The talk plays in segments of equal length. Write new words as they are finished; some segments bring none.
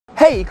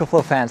Hey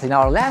EcoFlow fans, in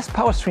our last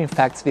PowerStream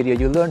Facts video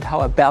you learned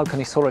how a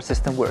balcony solar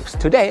system works.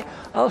 Today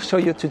I'll show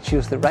you to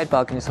choose the right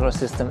balcony solar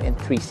system in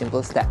 3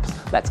 simple steps.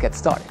 Let's get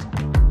started.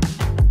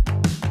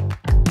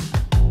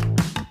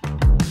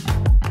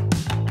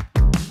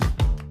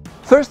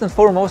 First and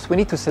foremost, we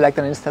need to select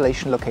an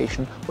installation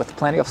location with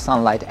plenty of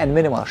sunlight and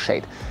minimal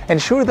shade.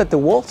 Ensure that the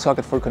wall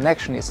socket for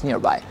connection is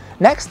nearby.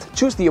 Next,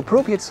 choose the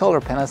appropriate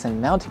solar panels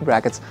and mounting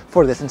brackets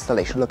for this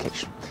installation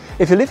location.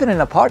 If you live in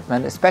an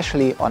apartment,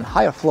 especially on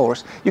higher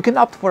floors, you can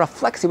opt for a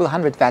flexible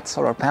 100-watt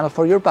solar panel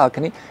for your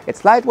balcony.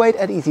 It's lightweight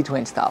and easy to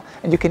install,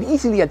 and you can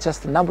easily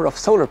adjust the number of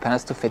solar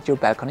panels to fit your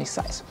balcony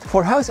size.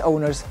 For house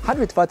owners,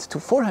 100-watt to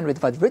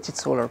 400-watt rigid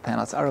solar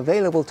panels are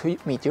available to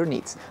meet your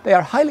needs. They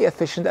are highly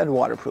efficient and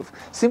waterproof.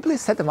 Simply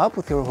set them up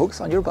with your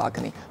hooks on your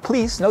balcony.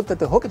 Please note that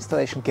the hook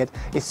installation kit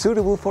is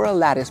suitable for a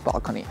lattice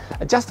balcony.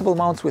 Adjustable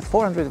mounts with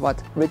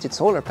 400-watt rigid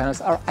solar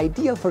panels are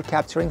ideal for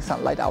capturing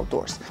sunlight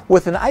outdoors.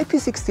 With an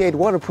IP68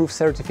 waterproof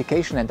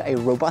certification and a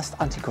robust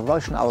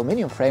anti-corrosion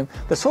aluminum frame,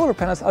 the solar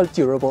panels are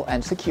durable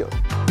and secure.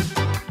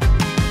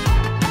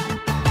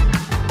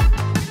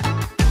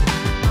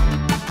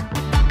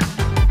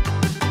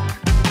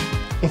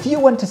 If you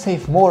want to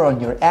save more on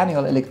your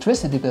annual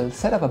electricity bill,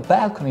 set up a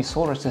balcony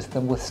solar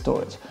system with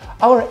storage.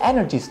 Our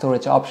energy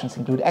storage options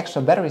include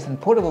extra batteries and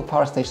portable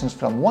power stations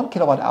from 1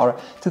 kWh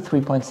to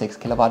 3.6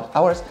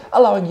 kWh,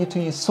 allowing you to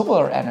use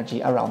solar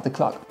energy around the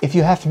clock. If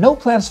you have no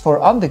plans for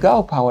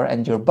on-the-go power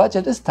and your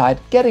budget is tight,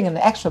 getting an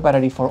extra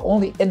battery for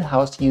only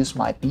in-house use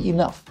might be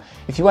enough.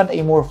 If you want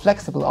a more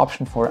flexible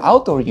option for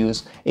outdoor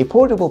use, a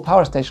portable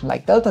power station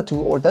like Delta 2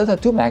 or Delta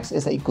 2 Max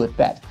is a good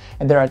bet.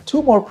 And there are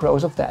 2 more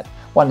pros of that.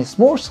 One is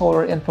more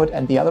solar input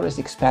and the other is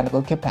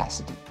expandable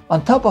capacity.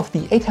 On top of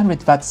the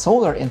 800-watt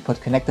solar input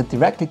connected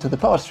directly to the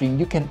PowerStream,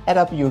 you can add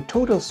up your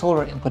total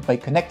solar input by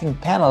connecting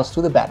panels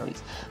to the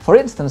batteries. For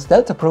instance,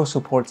 Delta Pro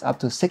supports up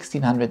to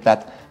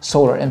 1600-watt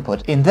solar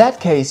input. In that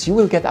case, you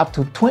will get up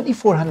to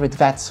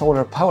 2400-watt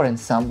solar power in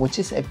sum, which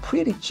is a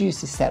pretty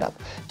juicy setup.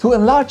 To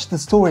enlarge the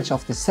storage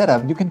of this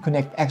setup, you can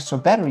connect extra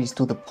batteries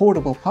to the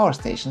portable power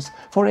stations,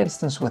 for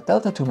instance with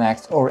Delta 2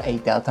 Max or a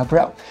Delta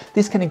Pro.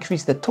 This can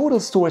increase the total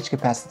storage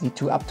capacity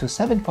to up to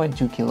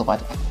 7.2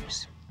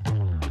 kWh.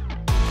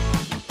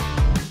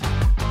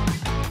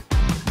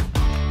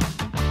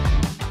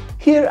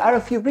 Here are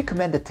a few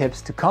recommended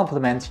tips to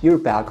complement your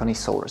balcony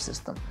solar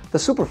system. The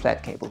super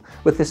flat cable.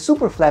 With the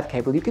super flat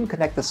cable you can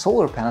connect the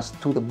solar panels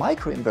to the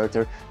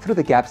microinverter through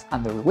the gaps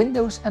under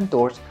windows and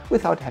doors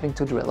without having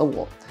to drill a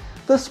wall.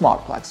 The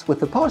smart plugs. With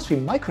the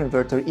PowerStream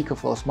microinverter,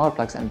 EcoFlow smart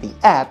plugs and the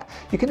app,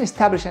 you can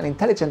establish an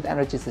intelligent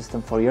energy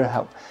system for your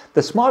home.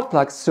 The smart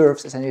plug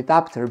serves as an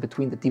adapter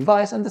between the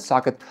device and the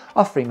socket,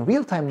 offering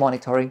real-time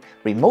monitoring,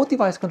 remote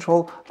device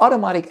control,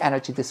 automatic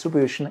energy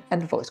distribution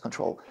and voice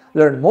control.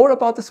 Learn more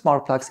about the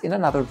smart plugs in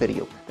another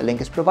video. The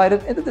link is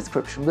provided in the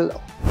description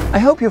below. I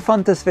hope you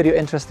found this video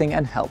interesting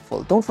and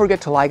helpful. Don't forget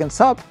to like and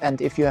sub,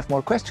 and if you have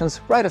more questions,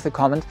 write us a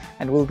comment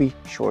and we'll be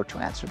sure to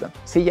answer them.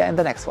 See ya in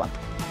the next one.